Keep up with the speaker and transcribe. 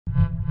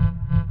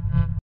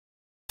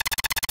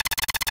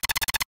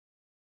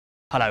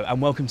Hello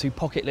and welcome to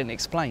Pocket-lint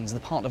Explains, the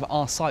part of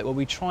our site where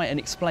we try and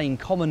explain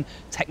common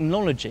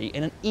technology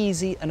in an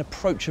easy and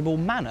approachable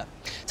manner.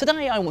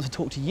 Today I want to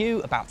talk to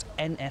you about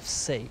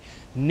NFC,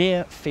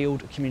 Near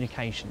Field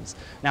Communications.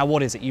 Now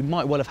what is it? You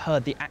might well have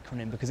heard the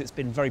acronym because it's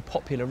been very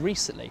popular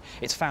recently.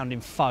 It's found in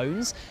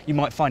phones, you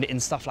might find it in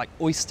stuff like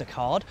Oyster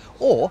Card,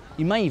 or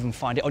you may even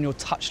find it on your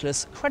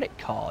touchless credit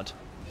card.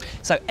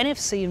 So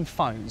NFC in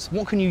phones,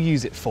 what can you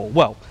use it for?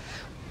 Well,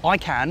 I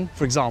can,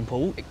 for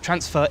example,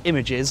 transfer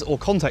images or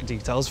contact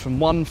details from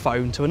one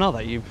phone to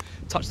another. You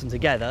touch them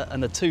together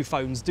and the two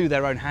phones do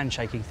their own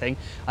handshaking thing,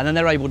 and then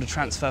they're able to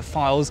transfer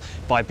files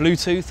by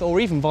Bluetooth or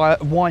even via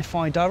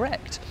Wi-Fi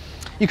direct.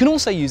 You can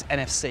also use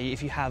NFC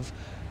if you have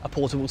a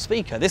portable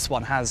speaker. This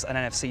one has an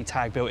NFC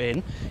tag built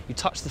in. You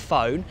touch the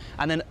phone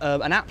and then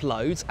an app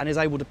loads and is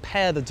able to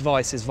pair the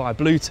devices via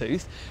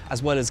Bluetooth,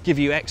 as well as give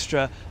you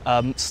extra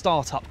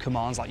startup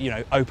commands like,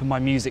 open my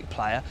music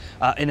player.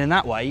 And in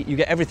that way, you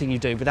get everything you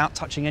do without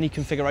touching any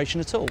configuration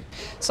at all.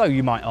 So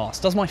you might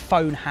ask, does my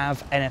phone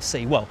have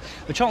NFC? Well,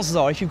 the chances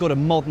are if you've got a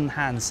modern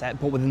handset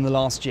bought within the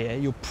last year,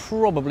 you'll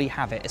probably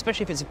have it,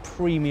 especially if it's a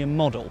premium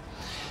model.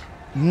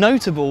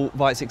 Notable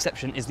by its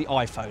exception is the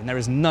iPhone. There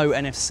is no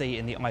NFC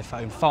in the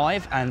iPhone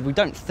 5 and we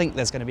don't think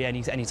there's going to be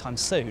any anytime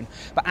soon.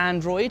 But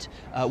Android,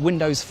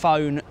 Windows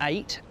Phone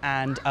 8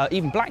 and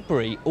even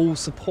BlackBerry all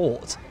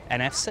support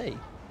NFC.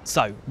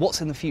 So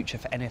what's in the future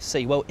for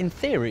NFC? Well, in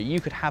theory,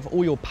 you could have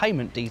all your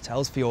payment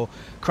details for your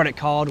credit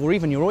card or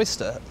even your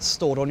Oyster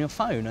stored on your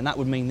phone, and that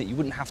would mean that you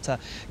wouldn't have to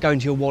go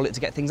into your wallet to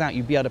get things out.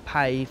 You'd be able to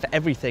pay for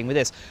everything with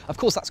this. Of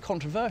course, that's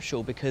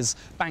controversial because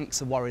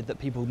banks are worried that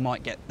people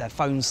might get their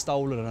phones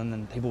stolen and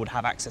then people would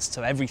have access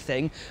to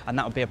everything, and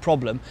that would be a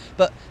problem.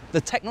 But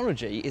the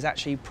technology is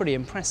actually pretty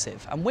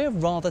impressive, and we're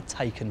rather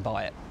taken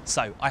by it.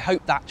 So I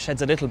hope that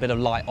sheds a little bit of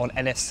light on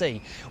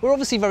NFC. We're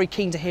obviously very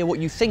keen to hear what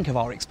you think of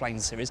our Explain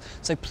series,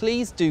 so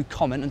please do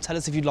comment and tell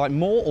us if you'd like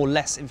more or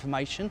less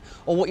information,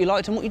 or what you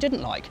liked and what you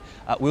didn't like.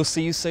 We'll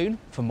see you soon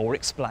for more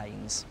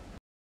Explains.